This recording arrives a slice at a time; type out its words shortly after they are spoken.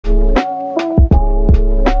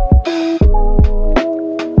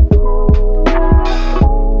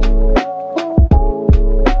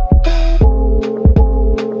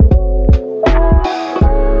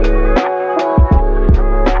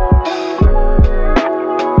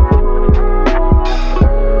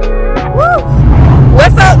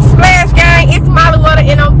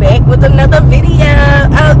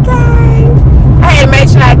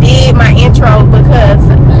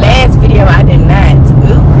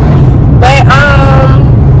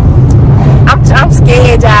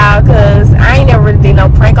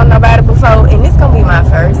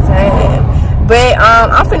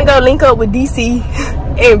gonna link up with DC.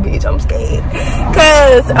 And bitch, I'm scared.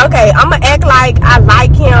 Cause okay, I'ma act like I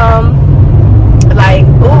like him. Like,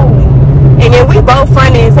 ooh. And then we both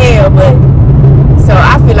funny as hell, but so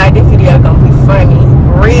I feel like this video gonna be funny.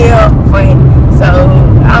 Real funny. So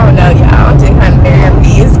I don't know, y'all. I'm just kinda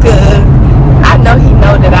nervous cause I know he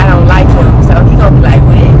know that I don't like him. So he gonna be like,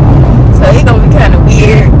 what? So he gonna be kinda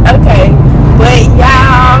weird. Okay. But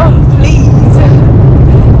y'all, please.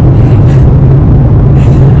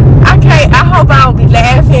 I hope I don't be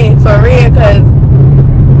laughing for real, cause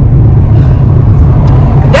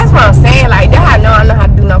that's what I'm saying. Like, that's how I know how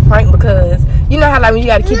to do no prank, because you know how like when you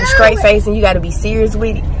gotta keep a straight face and you gotta be serious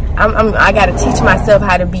with it. I gotta teach myself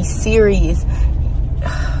how to be serious.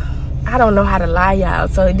 I don't know how to lie, y'all.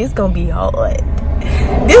 So this gonna be hard.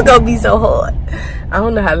 This gonna be so hard. I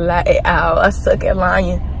don't know how to lie at all. I suck at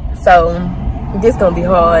lying. So this gonna be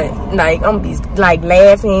hard. Like, I'm gonna be like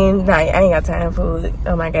laughing. Like, I ain't got time for it.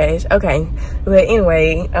 Oh my gosh. Okay. But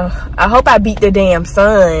anyway, I hope I beat the damn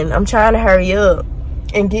sun. I'm trying to hurry up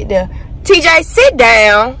and get there. TJ, sit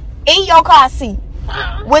down in your car seat.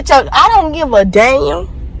 With your, I don't give a damn.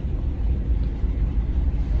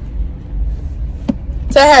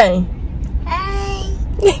 Say hey.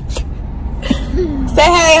 Hey. Say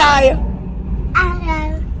hey, Aya.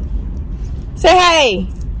 Hello. Say hey.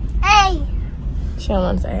 Hey. She don't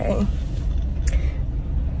want to say hey.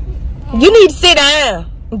 You need to sit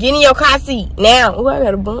down. Get in your car seat now. Oh, I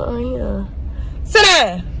got a bun on here. Sit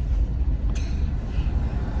down.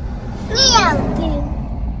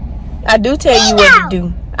 I do tell you what to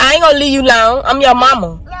do. I ain't gonna leave you alone. I'm your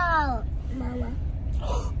mama. No, mama.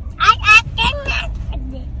 I cannot.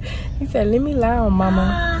 He said, "Leave me alone,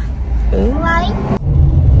 mama." Right.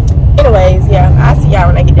 Anyways, yeah, I'll see y'all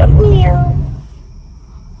when I get done.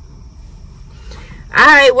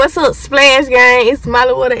 Alright, what's up, Splash Gang? It's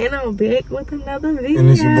Mollie.water, and I'm back with another video. And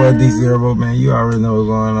it's your boy DC Herbo, man. You already know what's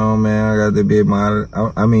going on, man. I got the big model.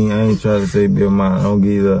 I mean, I ain't trying to say big model. I don't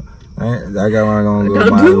give up. I got one gonna go.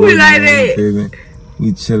 Don't do me like that. You feel me?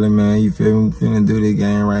 We chilling, man. You feel me? We finna do this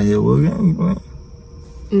game right here. What game you playing?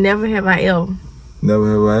 Never have I ever.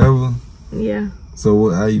 Never have I ever? Yeah. So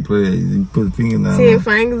what? How you play that? You put the finger down. 10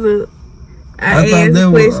 fingers up. I ask a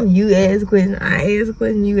question, you ask a question. I ask a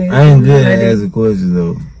question, you ask a question. I ain't good at asking questions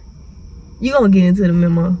though. You gonna get into the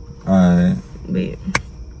memo. Alright. But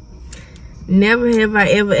never have I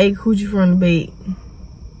ever ate coochie from the bed.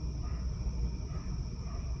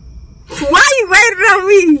 Why you waiting on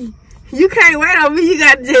me? You can't wait on me, you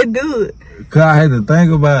gotta just do it. Cause I had to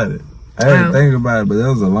think about it. I had to think about it, but that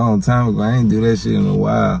was a long time ago. I ain't do that shit in a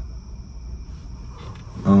while.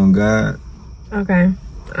 Oh God. Okay.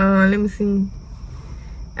 Let me see.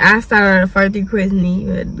 I started the first 3 questions, then you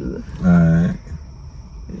gotta do it. Alright.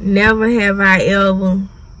 Never have I ever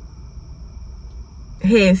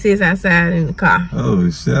had sex outside in the car. Oh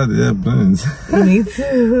shit, I did that plenty. Me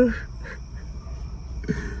too.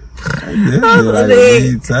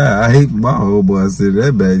 I hate my whole boy sit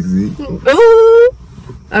that back seat. Ooh.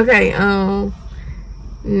 Okay,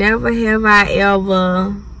 never have I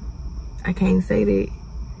ever, I can't say that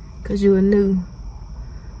because you a noob.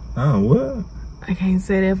 Oh, what? I can't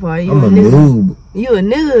say that for you. I'm a noob. You a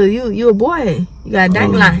noob. You a boy. You got a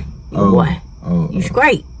dang line. You a boy. You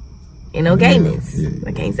straight. Ain't no gayness. Yeah.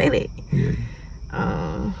 I can't say that. Yeah.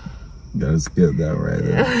 Gotta skip that right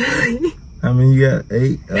there. I mean, you got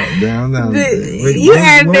 8 up, down. Wait, you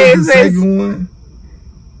had that the second one?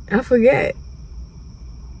 I forget.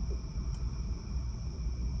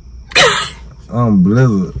 I'm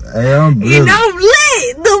Blizzard. Hey, I'm Blizzard. You know,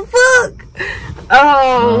 lit. The fuck?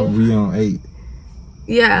 We on 8.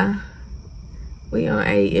 Yeah. We on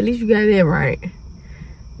 8. At least you got that right.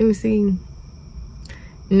 Let me see.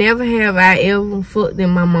 Never have I ever fucked in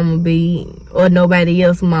my mama bed or nobody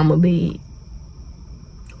else's mama bed.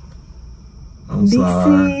 I'm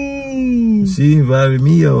sorry. She invited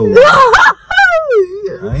me over.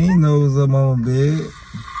 I ain't know it was her mama bed.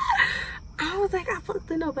 I was like, I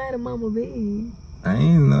fucked in nobody's mama bed. I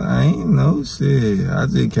ain't know shit. I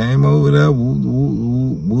just came over there, whoop,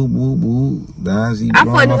 whoop, whoop, whoop, whoop. I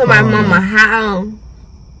fucked into my mama house,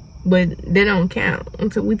 but that don't count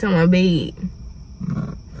until we talk my bed.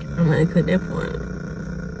 I'm gonna cut that point.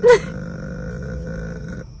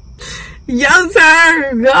 Your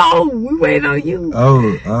turn, go. We wait on you.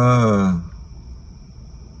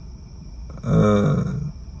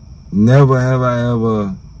 Never have I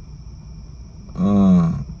ever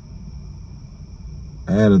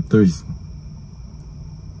had a threesome.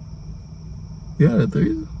 You had a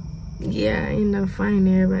threesome? Yeah, I ain't never find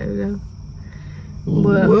everybody though.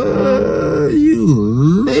 But, what? You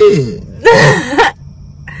lit.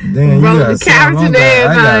 Damn, you Broke got the couch seven. and I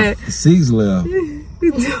got everything. 6 left. We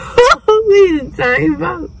the same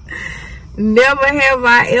boat. Never have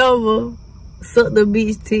I ever sucked a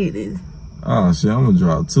bitch titties. Oh shit, I'm gonna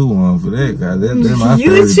drop 2 on for that, cause that's my You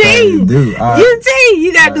favorite thing to cheat. do. You cheat.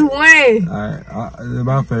 You gotta do one. That's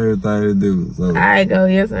my favorite thing to do. So Alright, go.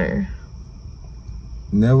 Yes, sir.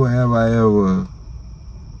 never have I ever.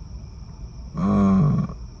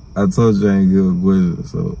 I told you I ain't good with it,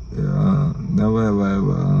 so yeah. Never have I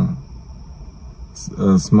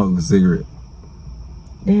ever smoked a cigarette.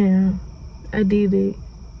 Damn, I did it.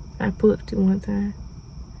 I puffed it one time.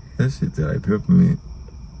 That shit taste like peppermint.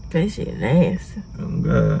 That shit nasty. Oh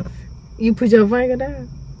God. You put your finger down?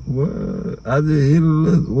 What? I just hit a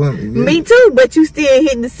little one. Me too, but you still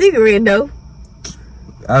hitting the cigarette though.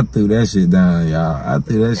 I threw that shit down, y'all. I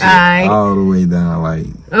threw that shit all the way down, like.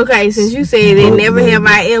 Okay, since you said it, never have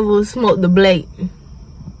I ever smoked the blade.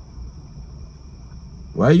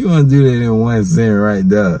 Why you wanna do that in 1 cent right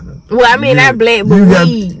there? Well, I mean not black, but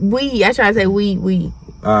weed. I try to say weed.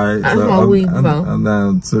 All right, I so smoke weed before. I'm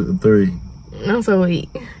down to 3. I'm so weak.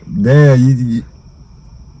 Damn, you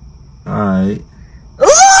all right.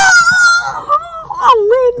 I'm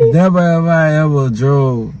winning. Never have I ever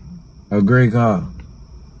drove a gray car.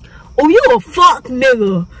 Oh, you a fuck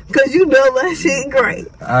nigga, cause you know my shit great.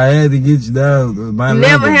 I had to get you down.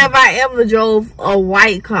 Never have I ever drove a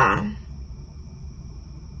white car.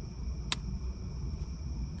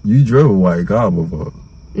 You drove a white car before.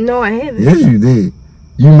 No, I haven't. Yes, you did.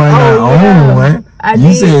 You might not own one.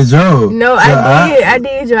 You said drove. No, so I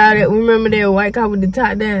did drive that. Remember that white car with the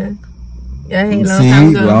top down? Yeah,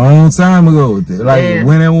 long time ago. Like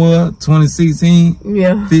when it was 2016?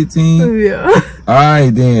 Yeah. 15? Yeah.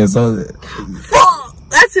 Alright then, so fuck!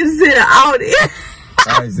 I should have said an Audi.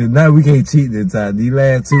 Alright, so now we can't cheat this time. These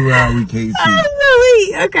last 2 rounds we can't cheat.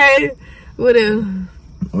 Okay. What else?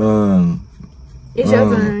 It's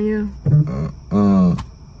your turn, yeah.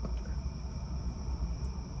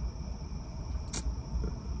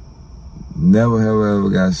 Never have I ever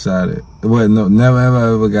got shot at. Well, no, never have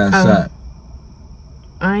I ever got shot.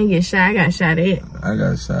 I ain't get shot. I got shot at. I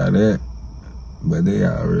got shot at. But they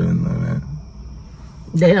already know that.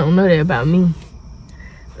 They don't know that about me.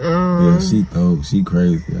 Yeah, she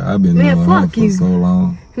crazy. I've been knowing her for so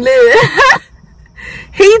long. He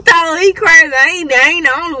thought he crazy. I ain't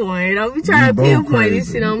the only one. Don't be trying to pinpoint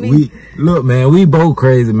this shit on me. Look, man, we both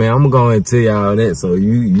crazy, man. I'm gonna go and tell y'all that. So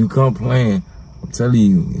you come playing. I'm telling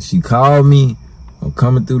you, she called me. I'm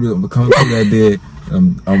coming through that bed.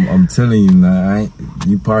 I'm telling you now.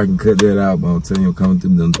 You probably can cut that out, but I'm telling you, I'm coming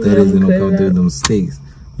through them 30s and I'm coming through them sticks.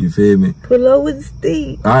 You feel me? Pull up with the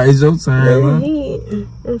stick. All right, it's your turn, man.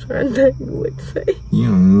 I'm trying to think what to say. You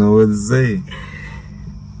don't know what to say.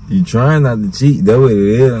 You trying not to cheat. That's what it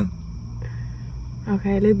is.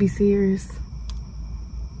 Okay, let's be serious.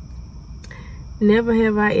 Never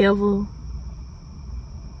have I ever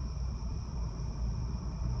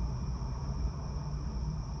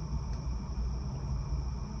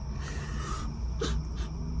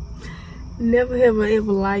never have I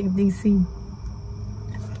ever liked DC.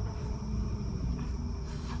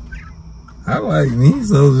 I like me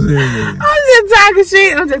so serious. I'm just talking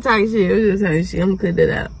shit. I'm gonna cut that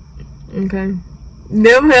out. Okay.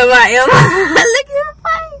 Never have I ever. Look at your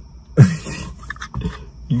face.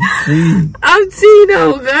 You see? I'm cheating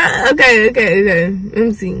on God. Okay. Let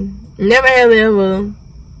me see. Never have I ever.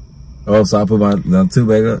 Oh, so I put my 2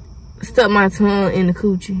 back up? Stuck my tongue in the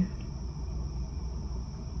coochie.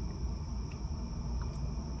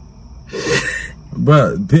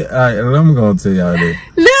 But I'm gonna tell y'all this.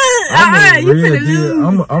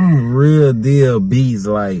 I'm a real deal beast,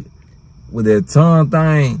 like with that tongue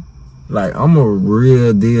thing. Like I'm a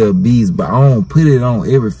real deal beast, but I don't put it on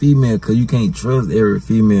every female because you can't trust every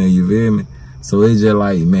female. You feel me? So it's just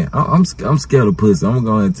like, man, I'm scared of pussy. I'm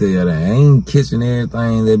gonna tell you that I ain't catching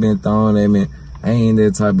everything that been thrown at me. I ain't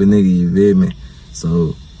that type of nigga. You feel me?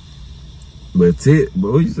 So, but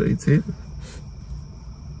what you say, tit?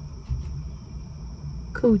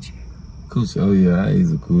 Coochie. Coochie. Oh yeah, I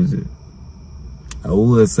use a coochie. I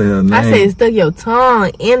would say her name. I said stuck your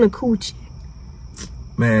tongue in the coochie.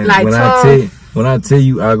 Man, like when I tell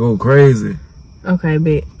you I go crazy. Okay,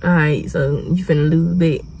 bet. Alright, so you finna lose,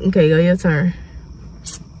 bet. Okay, go your turn.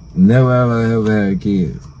 Never ever had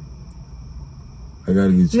kids. I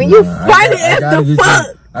gotta get you down. You funny as the fuck.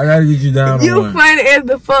 I gotta get you down on You funny as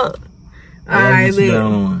the fuck. Alright, bet.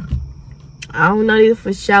 I don't know this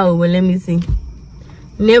for sure, but let me see.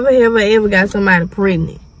 Never have I ever got somebody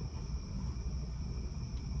pregnant.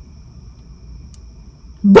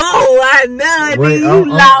 Boy, I know you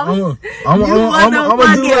lost. I'm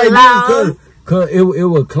gonna do like this, Cause it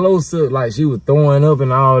was closer, like she was throwing up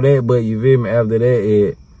and all that, but you feel me, after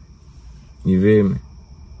that, you feel me?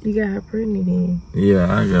 You got her pregnant then.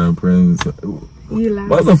 Yeah, I got her pregnant. You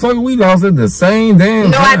lost. Motherfucker, we lost at the same damn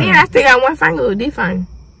time. No, I did. I still got one finger with this finger.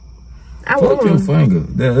 Fuck your finger.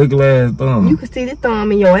 That ugly ass thumb. You can see the thumb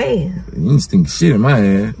in your ass. You ain't stink shit in my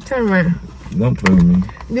ass. Turn around. Don't play with me.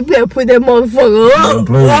 You better put that motherfucker up. Don't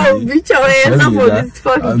play with me. Beat your ass up on this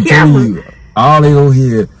fucking I'm camera. You, all they go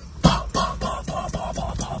here.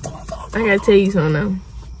 I gotta tell you something now.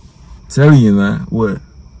 Tell you now. What?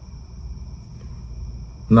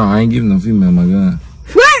 No, I ain't giving no female my gun.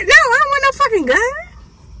 What? No, I don't want no fucking gun.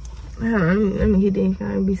 Hold on, let me hit that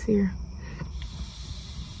gun and be serious.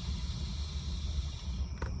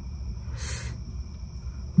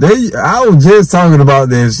 I was just talking about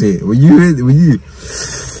that shit. When you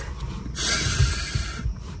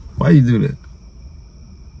why you do that?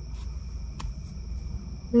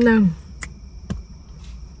 No.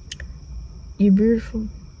 You beautiful.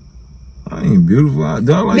 I ain't beautiful. I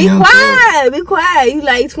don't like be quiet. Be quiet. You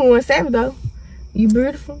like 21 Savage though. You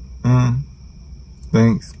beautiful.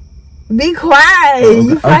 Thanks. Be quiet. Okay,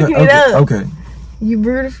 you fucking it up. Okay. You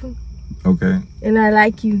beautiful. Okay. And I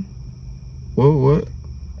like you. What?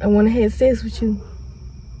 I want to have sex with you.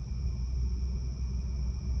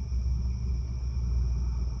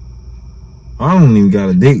 I don't even got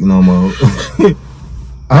a dick no more.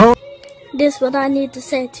 This is what I need to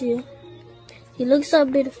say to you. You look so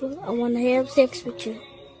beautiful. I want to have sex with you.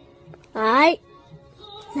 Alright?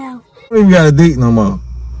 Now. I don't even got a dick no more.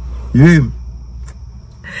 You hear me?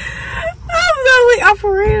 I'm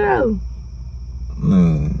for real though.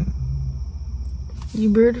 No. You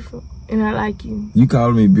beautiful. And I like you. You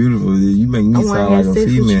calling me beautiful. You make me sound like a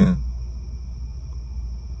female.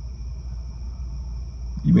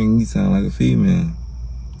 You make me sound like a female.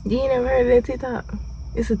 You ain't never heard of that TikTok?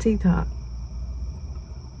 It's a TikTok.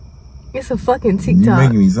 It's a fucking TikTok. You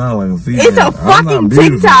making me sound like a female. It's a fucking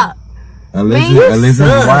TikTok. Unless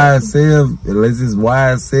it's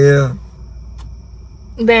YSL.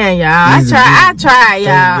 Damn, y'all. I tried,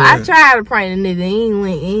 y'all. I tried to prank the nigga. He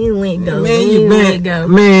ain't went go. Man,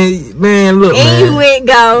 look, man. He went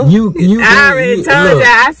go. You. I already told y'all.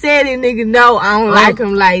 I said this nigga no. I don't like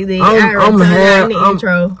him like that.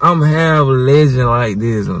 I'm half a legend like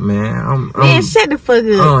this, man. Man, shut the fuck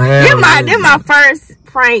up. This my first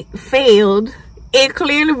prank failed. It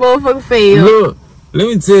clearly motherfucker failed. Look. Let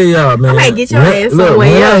me tell y'all, man. I might get your ass somewhere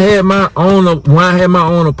when I had my own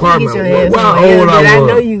apartment, how old I was. I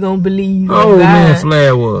know you gonna believe. Oh man,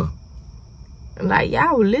 Flag was. Like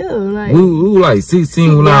y'all live like we were like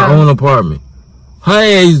 16 with our own apartment. Her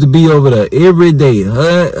ass used to be over there every day.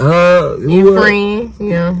 Her friend,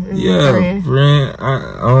 friend.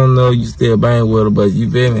 I don't know you still bang with her, but you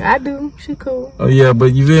feel me? I do. She cool. Oh yeah,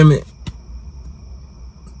 but you feel me?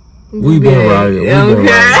 We been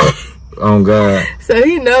right. Oh God. So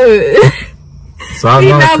he know it. So I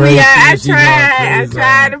know me. I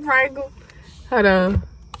tried to prank him. Hold on.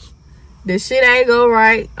 The shit ain't go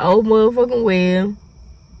right. Oh motherfucking well.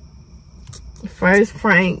 First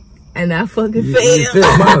prank and I fucking failed.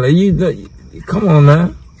 Molly, come on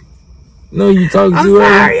now. No, you talking I'm too early.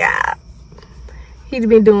 Sorry, y'all. He's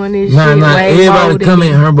been doing this shit way everybody come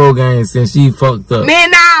in Herbo game since she fucked up. Man,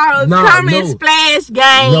 come in Splash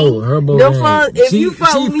game. No, Herbo game. If you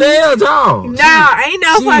fuck she me, failed y'all. No, ain't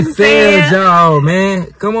no fucking failed. She failed y'all, man.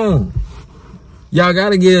 Come on. Y'all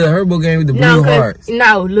gotta get a Herbo game with the blue hearts.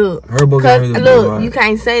 No, look. Herbo game with the blue hearts. You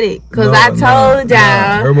can't say that. Because I told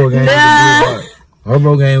y'all. Herbo game with the blue hearts.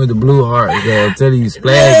 Herbo game with the blue hearts. I'm telling you,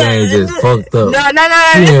 Splash game just fucked up. No.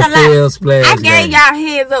 I gave y'all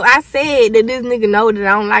heads up. I said that this nigga know that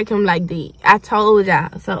I don't like him like that. I told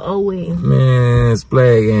y'all. So, oh well. Man,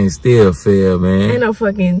 Splash game still fail, man. Ain't no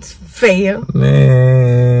fucking fail.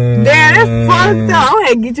 Man. Damn, that's fucked up. I'm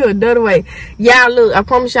gonna get you another way. Y'all, look, I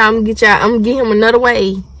promise y'all I'm gonna get him another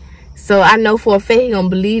way. So, I know for a fact he gonna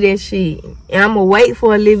believe that shit. And I'm gonna wait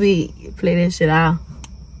for a little bit. Play that shit out.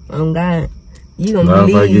 Oh, God. You gonna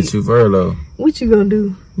believe. If I get you furlough. What you gonna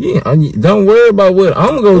do? Yeah, don't worry about what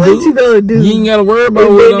I'm gonna do. What you gonna do? You ain't gotta worry about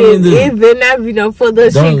what I'm gonna do. It better not be no further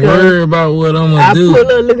shit. Don't worry about what I'm gonna do. I pull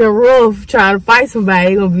up looking rough trying to fight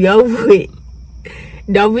somebody. It gonna be over with.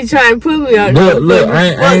 Don't be trying to put me on look, I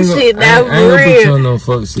ain't gonna put you on no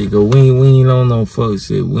fuck shit. Cause we ain't on no fuck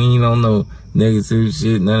shit. We ain't on no negative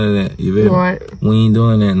shit. None of that. You feel me? Right. We ain't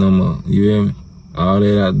doing that no more. You feel me? All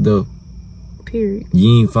that out the door. Period.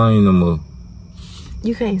 You ain't fine no more.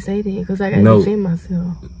 You can't say that because I gotta defend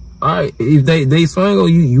myself. Alright, if they swing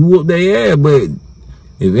on you whoop their ass, but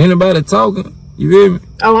if anybody talking, you hear me?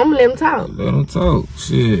 Oh, I'm gonna let them talk. Let them talk.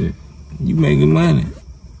 Shit. You making money.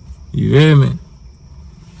 You hear me?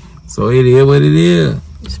 So it is what it is.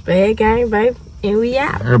 Splash gang, baby. And we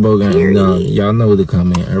out. Herbo gang. Y'all know the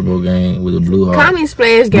comment. Herbo gang with the blue heart. Comment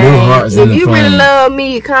splash Blue gang. hearts If in the you really flame. love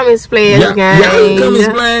me, comment splash gang. Y'all comment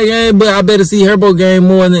splash gang, but I better see Herbo gang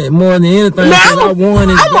more than anything. No, I won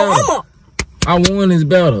his battle. I won his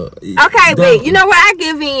battle. Okay, but you know what? I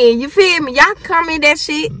give in. You feel me? Y'all comment that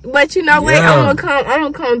shit, but you know what? I'm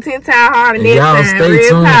gonna come 10 times harder than y'all time. stay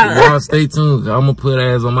tuned. Y'all stay tuned. I'm gonna put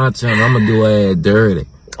ass on my channel. I'm gonna do ass dirty.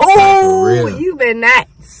 Oh, you better not,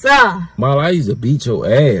 sir. Molly, I used to beat your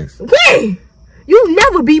ass. When? You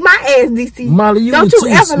never beat my ass, DC. Molly, you Don't were you too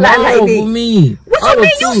ever small lie like for that. me. What you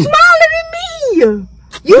mean? You smaller than me?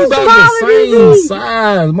 You about smaller the than same me.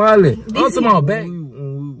 size, Molly. I'm talking about back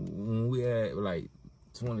when we had like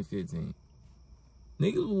 2015.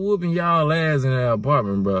 Niggas was whooping y'all ass in that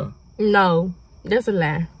apartment, bro. No, that's a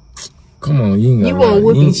lie. Come on, you ain't got You weren't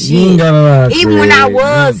whooping shit. You ain't gotta lie. Even when I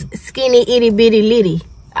was skinny, itty bitty litty,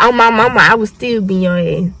 on my mama, I would still be your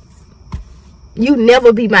ass. You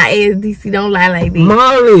never beat my ass, DC. Don't lie like that.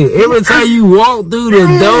 Molly, every time you walk through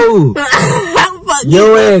the door,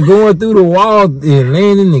 your ass going through the wall and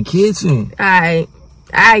laying in the kitchen. Alright,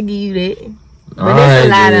 I give you that. But that's a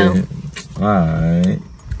lie though. Alright.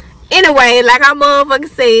 Anyway, like our motherfucker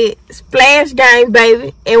said, splash gang,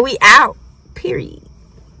 baby, and we out. Period.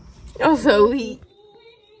 Also, we.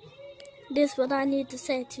 This is what I need to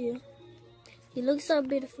say to you. You look so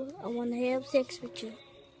beautiful. I want to have sex with you.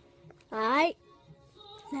 Alright?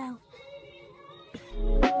 Now.